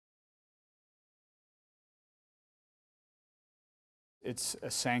it's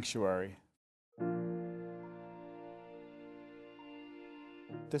a sanctuary.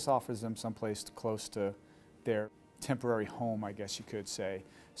 This offers them someplace close to their temporary home, I guess you could say.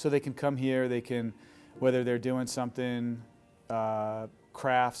 So they can come here, they can, whether they're doing something,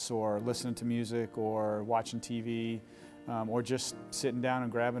 crafts or listening to music or watching TV, or just sitting down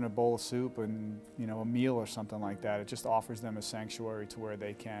and grabbing a bowl of soup and, you know, a meal or something like that. It just offers them a sanctuary to where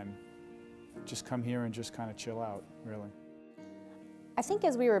they can just come here and just kind of chill out, really. I think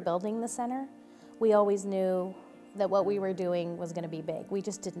as we were building the center, we always knew that what we were doing was going to be big. We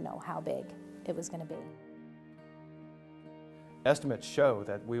just didn't know how big it was going to be. Estimates show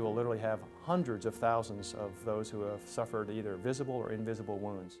that we will literally have hundreds of thousands of those who have suffered either visible or invisible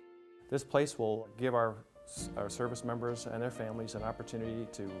wounds. This place will give our service members and their families an opportunity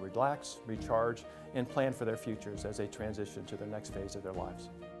to relax, recharge, and plan for their futures as they transition to the next phase of their lives.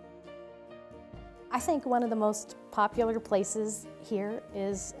 I think one of the most popular places here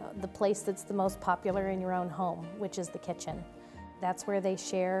is the place that's the most popular in your own home, which is the kitchen. That's where they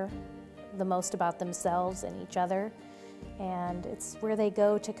share the most about themselves and each other, and it's where they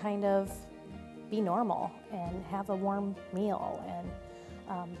go to kind of be normal and have a warm meal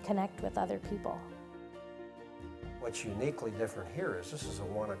and connect with other people. What's uniquely different here is this is a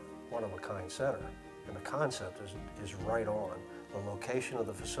one-of-a-kind center, and the concept is right on. The location of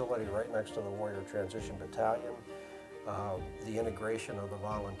the facility right next to the Warrior Transition Battalion, the integration of the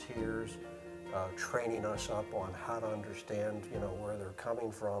volunteers, training us up on how to understand, you know, where they're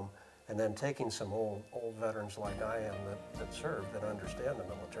coming from, and then taking some old veterans like I am that serve, that understand the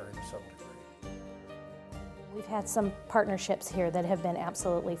military to some degree. We've had some partnerships here that have been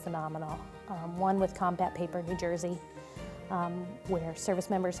absolutely phenomenal. One with Combat Paper New Jersey, where service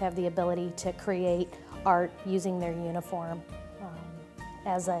members have the ability to create art using their uniform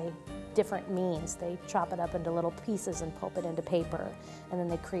as a different means. They chop it up into little pieces and pulp it into paper, and then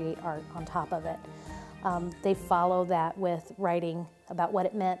they create art on top of it. They follow that with writing about what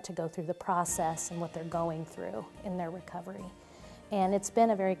it meant to go through the process and what they're going through in their recovery. And it's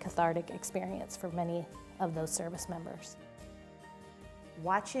been a very cathartic experience for many of those service members.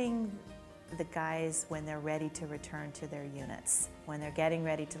 Watching the guys when they're ready to return to their units, when they're getting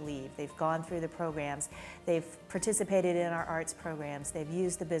ready to leave. They've gone through the programs, they've participated in our arts programs, they've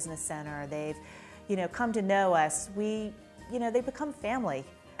used the business center, they've, you know, come to know us. They become family.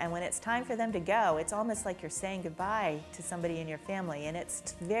 And when it's time for them to go, it's almost like you're saying goodbye to somebody in your family, and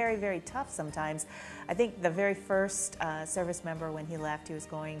it's very, very tough sometimes. I think the very first service member, when he left, he was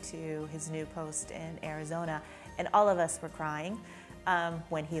going to his new post in Arizona, and all of us were crying.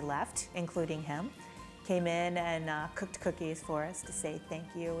 When he left, including him, came in and cooked cookies for us to say thank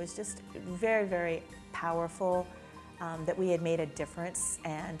you. It was just very, very powerful that we had made a difference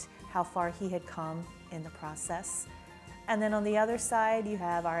and how far he had come in the process. And then on the other side, you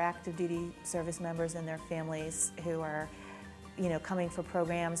have our active duty service members and their families who are, you know, coming for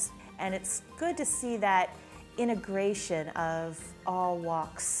programs. And it's good to see that integration of all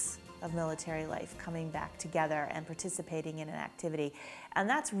walks of military life coming back together and participating in an activity. And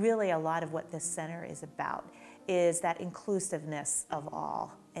that's really a lot of what this center is about, is that inclusiveness of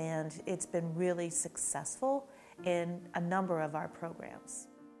all. And it's been really successful in a number of our programs.